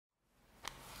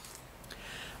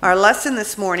Our lesson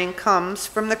this morning comes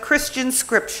from the Christian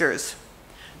Scriptures,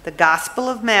 the Gospel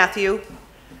of Matthew,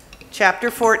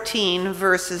 chapter 14,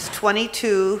 verses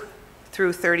 22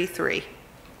 through 33.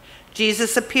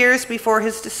 Jesus appears before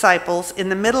his disciples in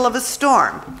the middle of a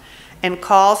storm and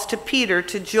calls to Peter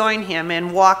to join him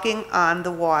in walking on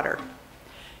the water.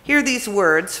 Hear these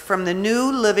words from the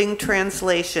New Living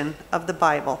Translation of the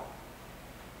Bible.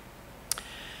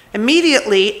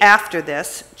 Immediately after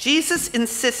this, Jesus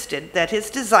insisted that his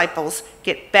disciples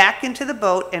get back into the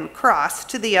boat and cross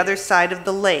to the other side of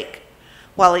the lake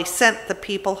while he sent the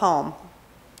people home.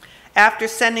 After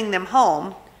sending them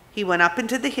home, he went up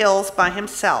into the hills by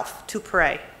himself to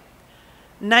pray.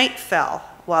 Night fell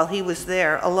while he was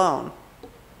there alone.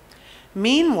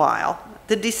 Meanwhile,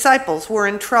 the disciples were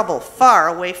in trouble far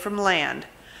away from land,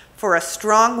 for a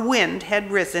strong wind had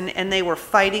risen and they were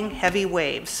fighting heavy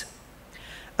waves.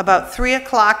 About 3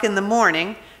 o'clock in the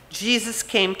morning, Jesus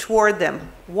came toward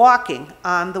them, walking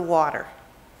on the water.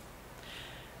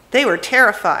 They were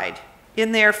terrified.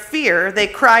 In their fear, they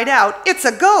cried out, "It's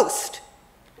a ghost!"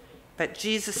 But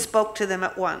Jesus spoke to them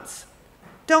at once.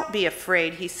 "Don't be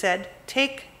afraid," he said.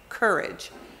 "Take courage.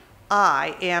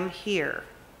 I am here."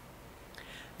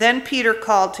 Then Peter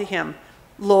called to him,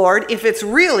 "Lord, if it's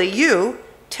really you,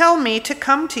 tell me to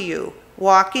come to you,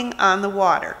 walking on the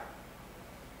water."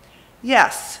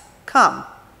 "Yes, come,"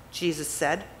 Jesus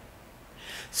said.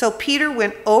 So Peter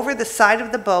went over the side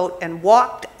of the boat and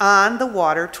walked on the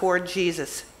water toward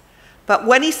Jesus. But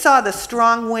when he saw the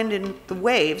strong wind and the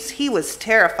waves, he was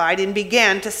terrified and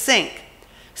began to sink.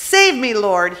 "Save me,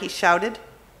 Lord," he shouted.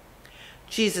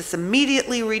 Jesus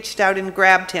immediately reached out and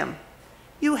grabbed him.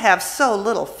 "You have so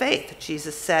little faith,"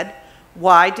 Jesus said.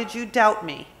 "Why did you doubt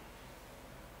me?"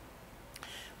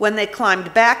 When they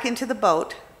climbed back into the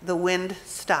boat, the wind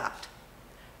stopped.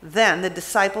 Then the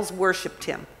disciples worshiped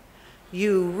him.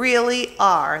 "You really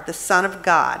are the Son of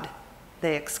God,"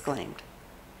 they exclaimed.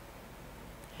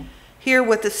 Hear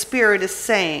what the Spirit is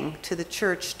saying to the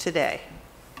church today.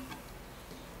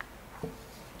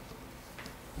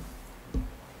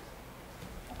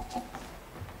 Will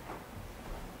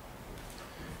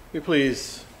you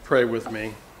please pray with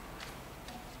me?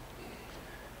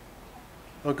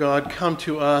 Oh God, come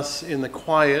to us in the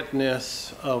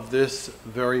quietness of this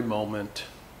very moment.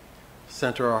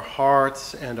 Center our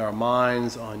hearts and our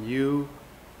minds on you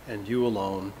and you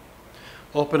alone.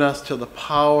 Open us to the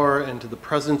power and to the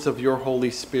presence of your Holy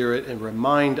Spirit and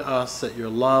remind us that your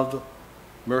love,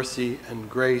 mercy, and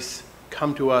grace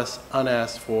come to us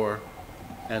unasked for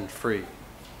and free.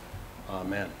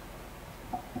 Amen.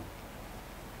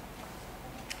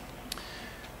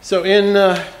 So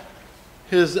in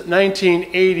his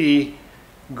 1980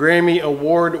 Grammy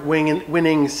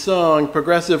Award-winning song,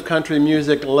 progressive country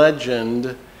music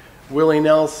legend Willie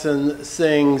Nelson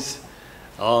sings,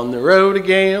 "On the road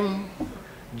again,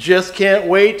 just can't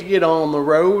wait to get on the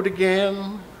road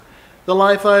again. The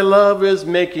life I love is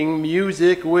making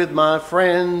music with my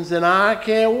friends, and I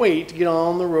can't wait to get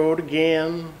on the road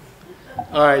again."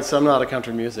 All right, so I'm not a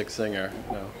country music singer,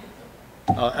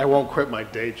 no. I won't quit my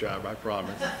day job, I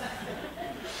promise.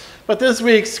 But this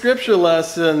week's scripture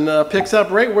lesson picks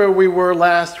up right where we were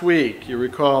last week. You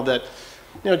recall that,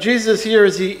 Jesus here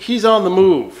he's on the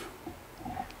move.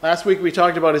 Last week we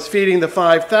talked about his feeding the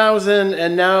 5,000,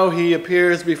 and now he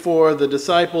appears before the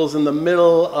disciples in the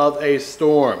middle of a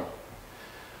storm.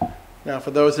 Now,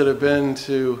 for those that have been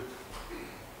to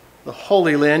the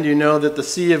Holy Land, you know that the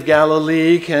Sea of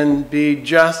Galilee can be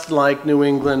just like New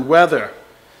England weather,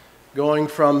 going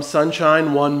from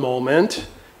sunshine one moment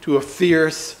to a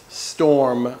fierce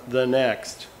storm the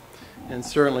next. And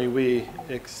certainly we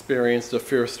experienced a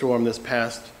fierce storm this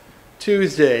past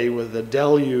Tuesday with the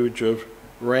deluge of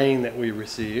rain that we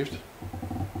received.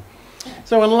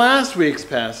 So in last week's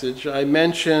passage, I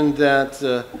mentioned that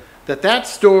that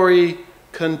story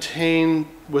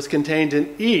was contained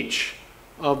in each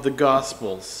of the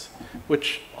Gospels,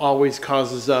 which always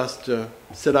causes us to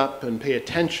sit up and pay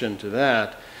attention to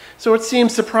that. So it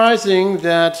seems surprising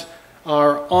that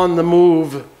our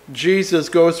on-the-move Jesus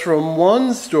goes from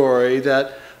one story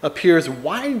that appears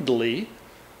widely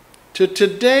to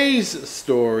today's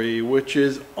story, which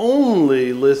is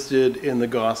only listed in the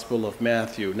Gospel of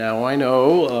Matthew. Now, I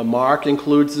know Mark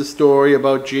includes the story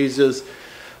about Jesus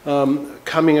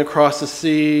coming across the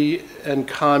sea and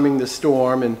calming the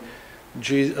storm, and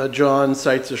John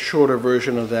cites a shorter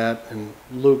version of that, and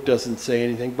Luke doesn't say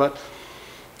anything. But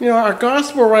our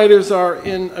gospel writers are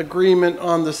in agreement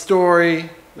on the story.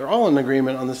 They're all in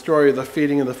agreement on the story of the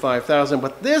feeding of the 5,000.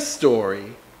 But this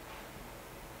story,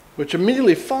 which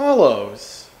immediately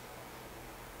follows,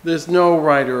 there's no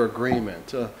writer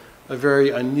agreement. a very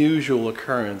unusual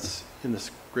occurrence in the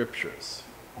scriptures.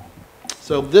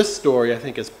 So this story, I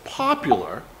think, is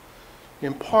popular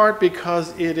in part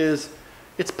because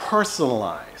it's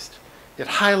personalized. It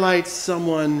highlights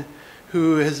someone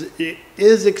who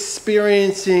is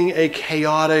experiencing a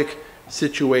chaotic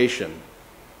situation.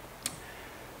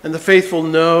 And the faithful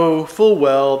know full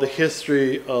well the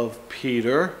history of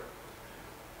Peter,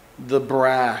 the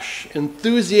brash,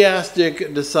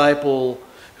 enthusiastic disciple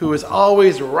who is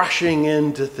always rushing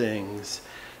into things,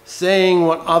 saying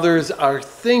what others are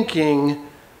thinking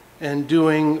and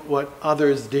doing what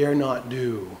others dare not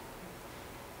do.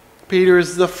 Peter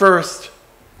is the first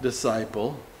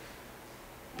disciple.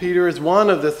 Peter is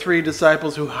one of the three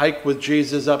disciples who hike with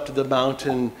Jesus up to the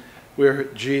mountain where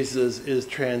Jesus is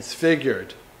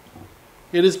transfigured.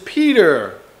 It is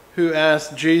Peter who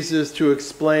asked Jesus to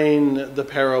explain the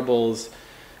parables.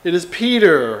 It is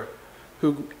Peter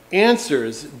who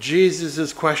answers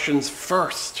Jesus' questions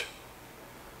first.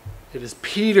 It is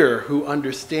Peter who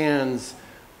understands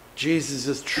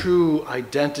Jesus' true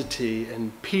identity,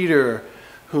 and Peter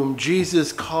whom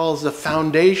Jesus calls the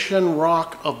foundation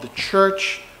rock of the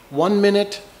church 1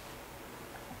 minute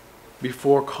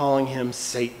before calling him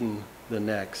Satan the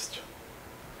next.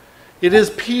 It is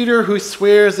Peter who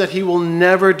swears that he will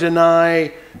never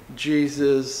deny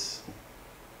Jesus,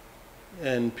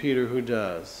 and Peter who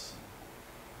does.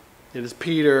 It is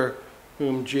Peter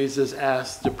whom Jesus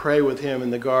asked to pray with him in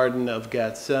the Garden of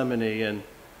Gethsemane, and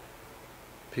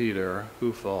Peter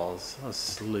who falls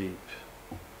asleep.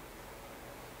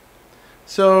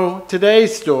 So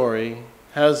today's story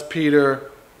has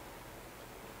Peter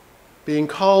being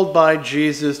called by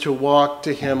Jesus to walk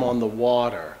to him on the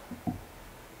water.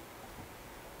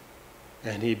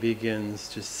 And he begins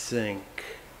to sink.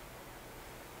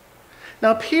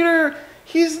 Now, Peter,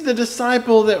 he's the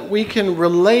disciple that we can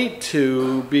relate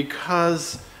to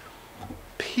because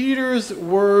Peter's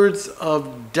words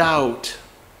of doubt,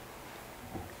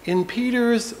 in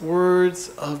Peter's words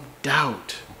of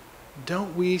doubt,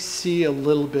 don't we see a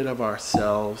little bit of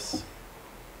ourselves?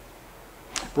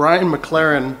 Brian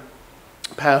McLaren,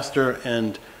 pastor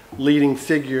and leading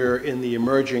figure in the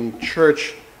emerging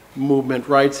church movement,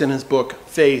 writes in his book,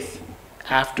 Faith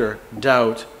After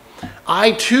Doubt,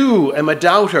 I too am a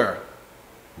doubter,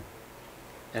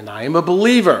 and I am a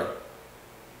believer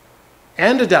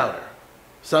and a doubter.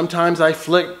 Sometimes I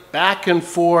flick back and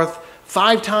forth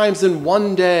 5 times in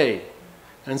one day,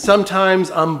 and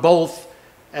sometimes I'm both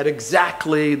at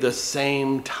exactly the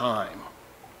same time.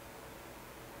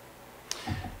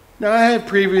 Now, I have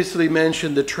previously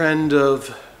mentioned the trend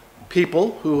of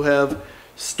people who have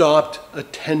stopped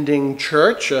attending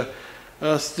church,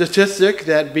 a statistic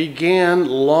that began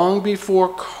long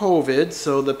before COVID,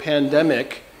 so the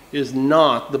pandemic is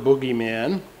not the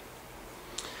boogeyman.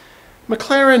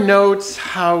 McLaren notes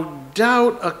how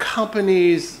doubt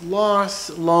accompanies loss,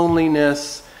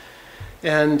 loneliness,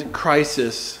 and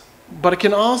crisis, but it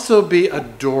can also be a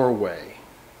doorway.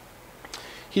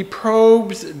 He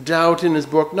probes doubt in his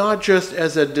book not just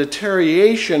as a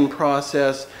deterioration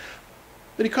process,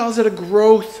 but he calls it a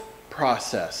growth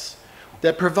process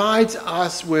that provides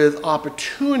us with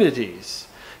opportunities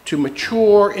to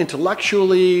mature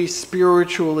intellectually,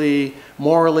 spiritually,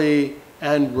 morally,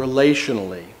 and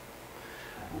relationally.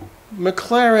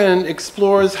 McLaren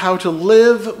explores how to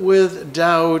live with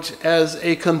doubt as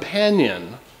a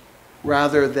companion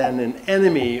rather than an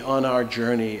enemy on our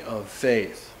journey of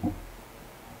faith.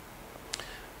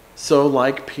 So,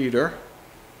 like Peter,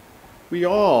 we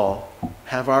all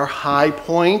have our high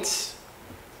points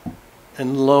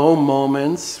and low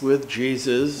moments with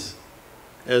Jesus,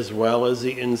 as well as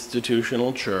the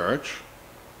institutional church.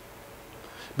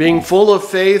 Being full of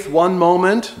faith one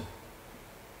moment,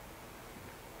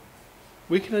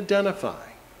 we can identify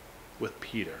with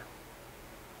Peter,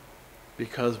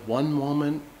 because one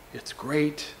moment it's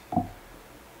great,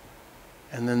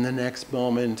 and then the next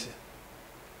moment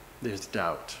there's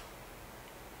doubt.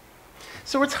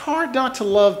 So it's hard not to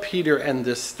love Peter and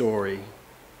this story.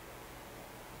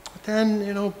 But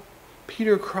then,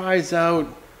 Peter cries out,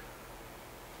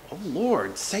 "Oh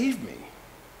Lord, save me."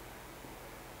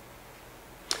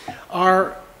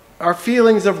 Our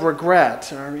feelings of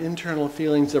regret, our internal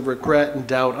feelings of regret and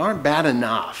doubt aren't bad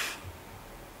enough.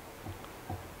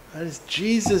 That is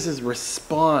Jesus'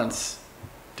 response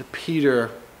to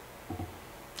Peter.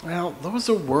 Well, those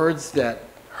are words that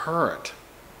hurt.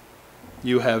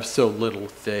 You have so little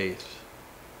faith.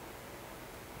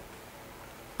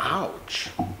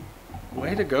 Ouch.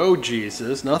 Way to go,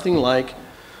 Jesus. Nothing like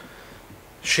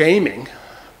shaming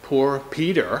poor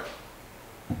Peter.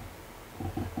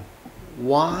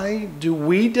 Why do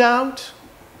we doubt?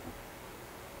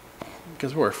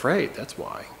 Because we're afraid, that's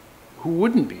why. Who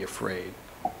wouldn't be afraid?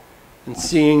 And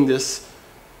seeing this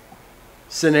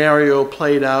scenario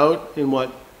played out in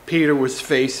what Peter was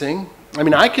facing, I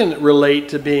mean, I can relate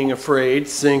to being afraid,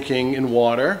 sinking in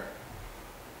water.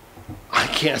 I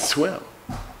can't swim.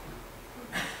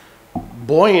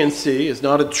 Buoyancy is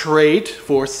not a trait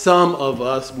for some of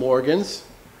us Morgans.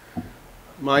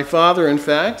 My father, in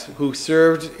fact, who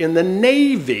served in the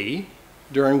Navy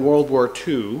during World War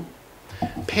II,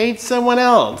 paid someone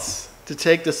else to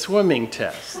take the swimming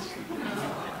test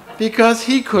because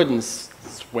he couldn't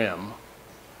swim.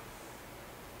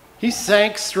 He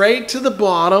sank straight to the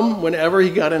bottom whenever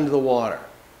he got into the water.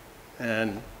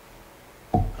 And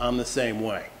I'm the same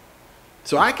way.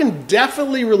 So I can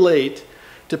definitely relate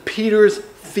to Peter's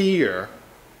fear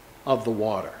of the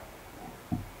water.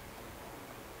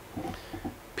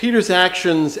 Peter's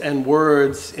actions and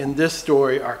words in this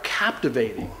story are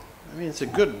captivating. I mean, it's a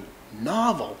good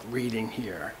novel reading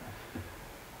here.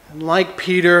 And like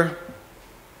Peter,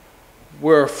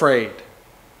 we're afraid.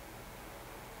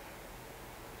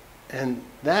 And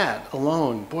that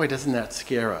alone, boy, doesn't that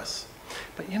scare us.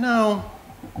 But you know,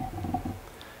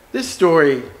 this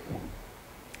story,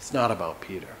 it's not about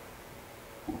Peter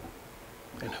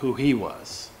and who he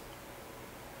was.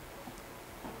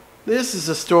 This is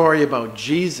a story about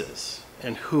Jesus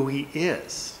and who he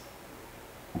is.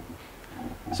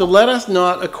 So let us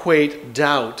not equate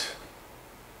doubt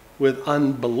with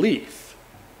unbelief.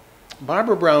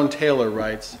 Barbara Brown Taylor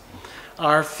writes,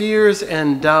 "Our fears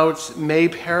and doubts may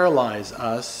paralyze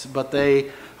us, but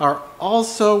they are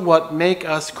also what make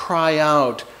us cry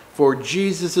out for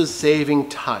Jesus' saving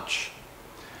touch.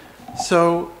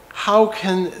 So how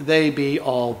can they be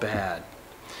all bad?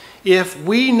 If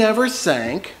we never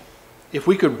sank, if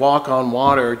we could walk on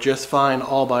water just fine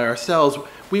all by ourselves,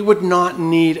 we would not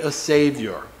need a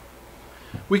savior.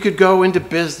 We could go into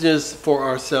business for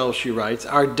ourselves," she writes.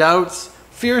 "Our doubts,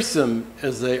 fearsome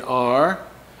as they are,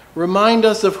 remind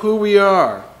us of who we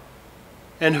are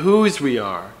and whose we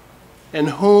are and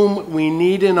whom we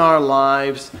need in our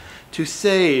lives to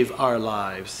save our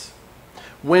lives.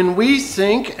 When we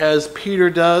sink, as Peter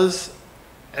does,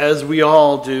 as we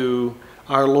all do,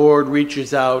 our Lord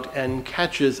reaches out and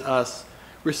catches us,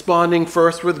 responding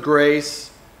first with grace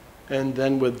and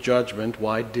then with judgment.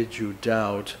 Why did you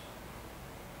doubt?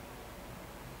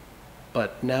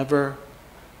 But never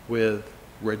with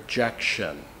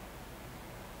rejection.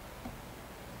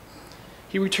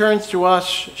 He returns to us,"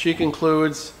 she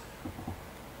concludes,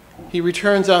 "he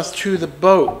returns us to the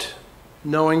boat,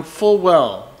 knowing full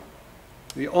well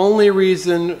the only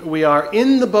reason we are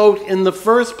in the boat in the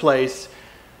first place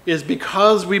is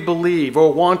because we believe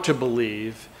or want to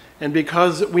believe, and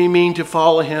because we mean to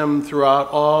follow him throughout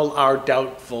all our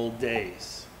doubtful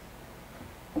days."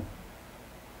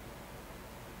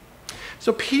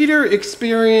 So Peter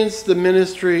experienced the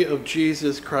ministry of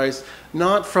Jesus Christ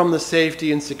not from the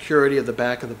safety and security of the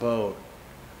back of the boat,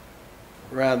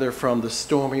 rather from the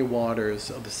stormy waters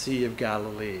of the Sea of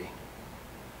Galilee,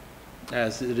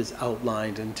 as it is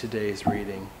outlined in today's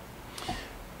reading.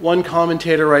 One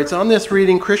commentator writes, "On this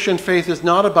reading, Christian faith is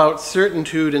not about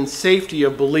certitude and safety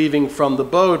of believing from the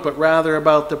boat, but rather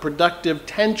about the productive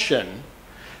tension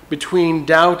between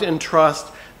doubt and trust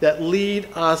that lead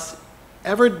us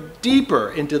ever deeper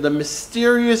into the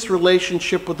mysterious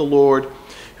relationship with the Lord,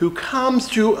 who comes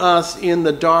to us in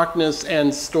the darkness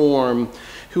and storm,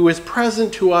 who is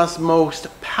present to us most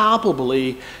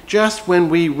palpably just when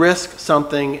we risk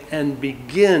something and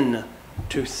begin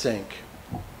to sink."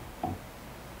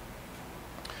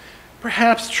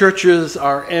 Perhaps churches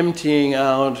are emptying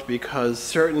out because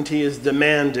certainty is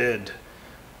demanded,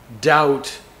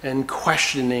 doubt and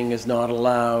questioning is not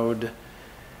allowed,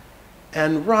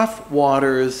 and rough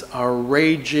waters are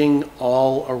raging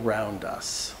all around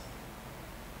us.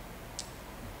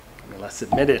 I mean, let's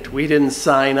admit it, we didn't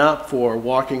sign up for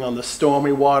walking on the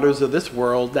stormy waters of this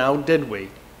world, now did we?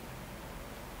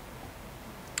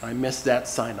 I missed that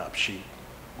sign-up sheet.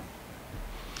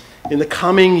 In the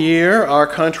coming year, our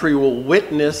country will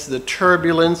witness the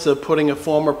turbulence of putting a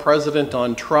former president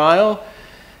on trial,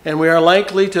 and we are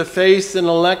likely to face an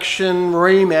election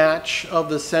rematch of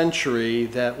the century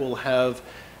that will have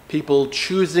people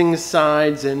choosing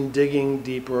sides and digging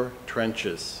deeper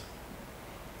trenches.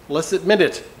 Let's admit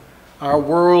it, our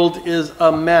world is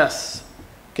a mess.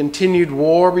 Continued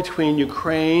war between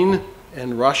Ukraine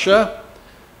and Russia,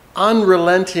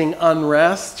 unrelenting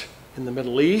unrest in the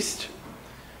Middle East,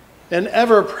 and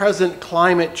ever-present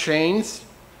climate change,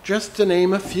 just to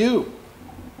name a few.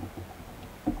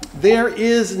 There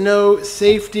is no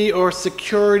safety or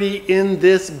security in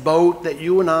this boat that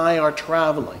you and I are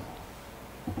traveling.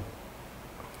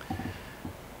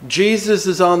 Jesus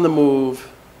is on the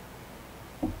move,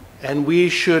 and we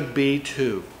should be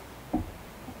too.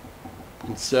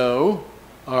 And so,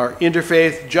 our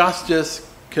Interfaith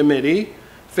Justice Committee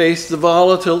faced the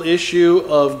volatile issue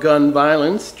of gun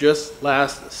violence just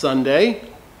last Sunday,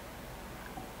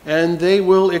 and they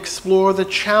will explore the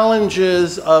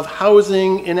challenges of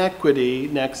housing inequity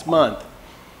next month.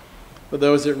 For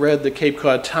those that read the Cape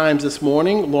Cod Times this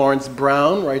morning, Lawrence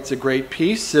Brown writes a great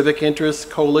piece, Civic Interest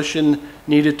Coalition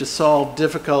Needed to Solve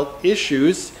Difficult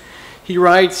Issues. He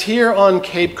writes, here on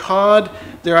Cape Cod,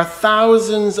 there are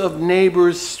thousands of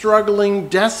neighbors struggling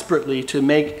desperately to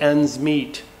make ends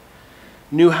meet.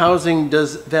 New housing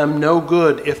does them no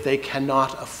good if they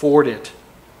cannot afford it.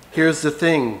 Here's the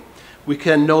thing, we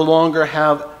can no longer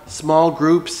have small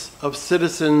groups of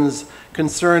citizens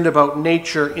concerned about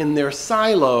nature in their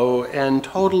silo and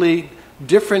totally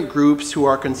different groups who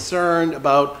are concerned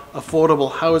about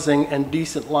affordable housing and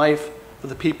decent life for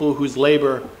the people whose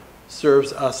labor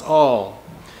serves us all.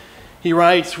 He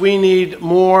writes, we need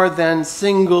more than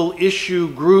single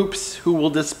issue groups who will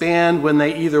disband when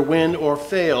they either win or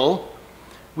fail.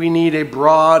 We need a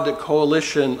broad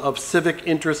coalition of civic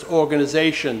interest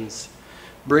organizations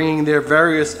bringing their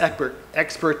various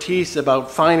expertise about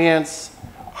finance,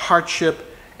 hardship,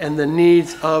 and the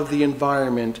needs of the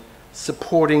environment,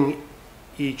 supporting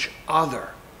each other.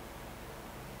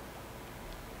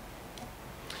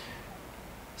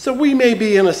 So we may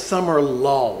be in a summer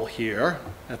lull here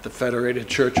at the Federated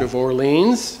Church of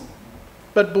Orleans,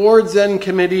 but boards and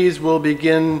committees will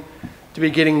begin to be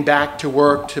getting back to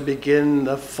work to begin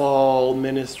the fall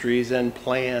ministries and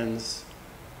plans.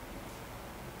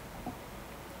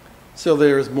 So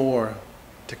there's more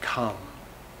to come.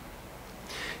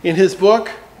 In his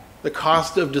book, The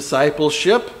Cost of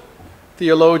Discipleship,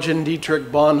 theologian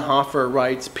Dietrich Bonhoeffer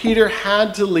writes, Peter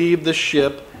had to leave the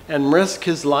ship and risk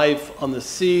his life on the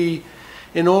sea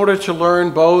in order to learn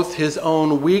both his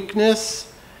own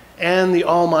weakness and the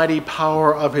almighty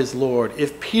power of his Lord.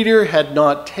 If Peter had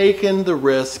not taken the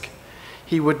risk,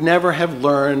 he would never have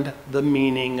learned the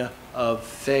meaning of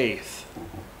faith.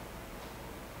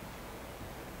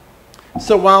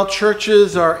 So while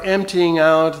churches are emptying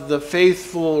out, the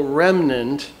faithful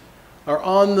remnant are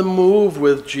on the move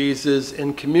with Jesus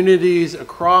in communities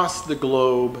across the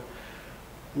globe,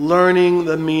 learning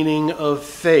the meaning of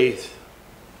faith.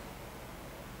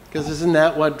 Because isn't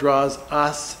that what draws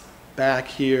us back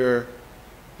here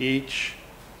each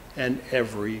and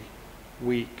every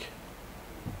week?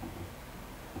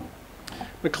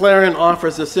 McLaren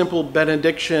offers a simple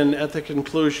benediction at the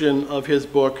conclusion of his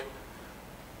book,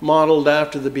 modeled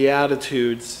after the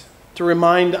Beatitudes, to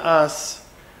remind us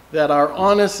that our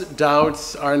honest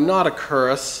doubts are not a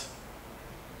curse,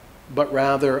 but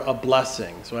rather a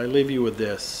blessing. So I leave you with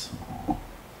this.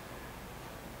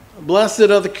 Blessed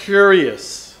are the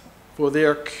curious, for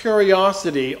their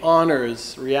curiosity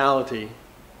honors reality.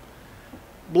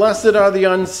 Blessed are the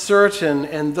uncertain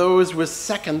and those with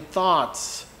second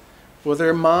thoughts, for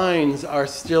their minds are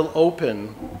still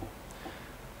open.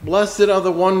 Blessed are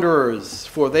the wanderers,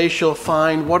 for they shall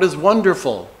find what is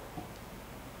wonderful.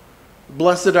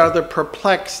 Blessed are the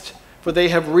perplexed, for they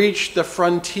have reached the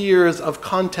frontiers of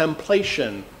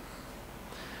contemplation.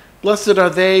 Blessed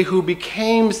are they who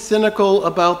became cynical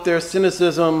about their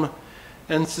cynicism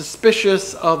and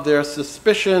suspicious of their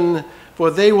suspicion, for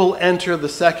they will enter the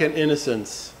second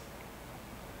innocence.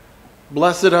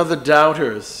 Blessed are the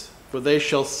doubters, for they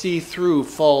shall see through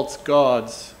false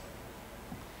gods.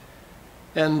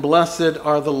 And blessed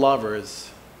are the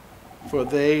lovers, for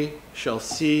they shall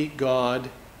see God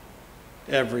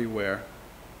everywhere.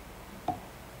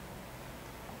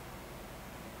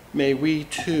 May we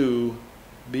too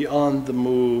be on the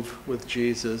move with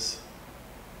Jesus,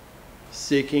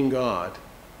 seeking God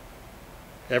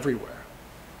everywhere.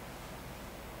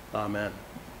 Amen.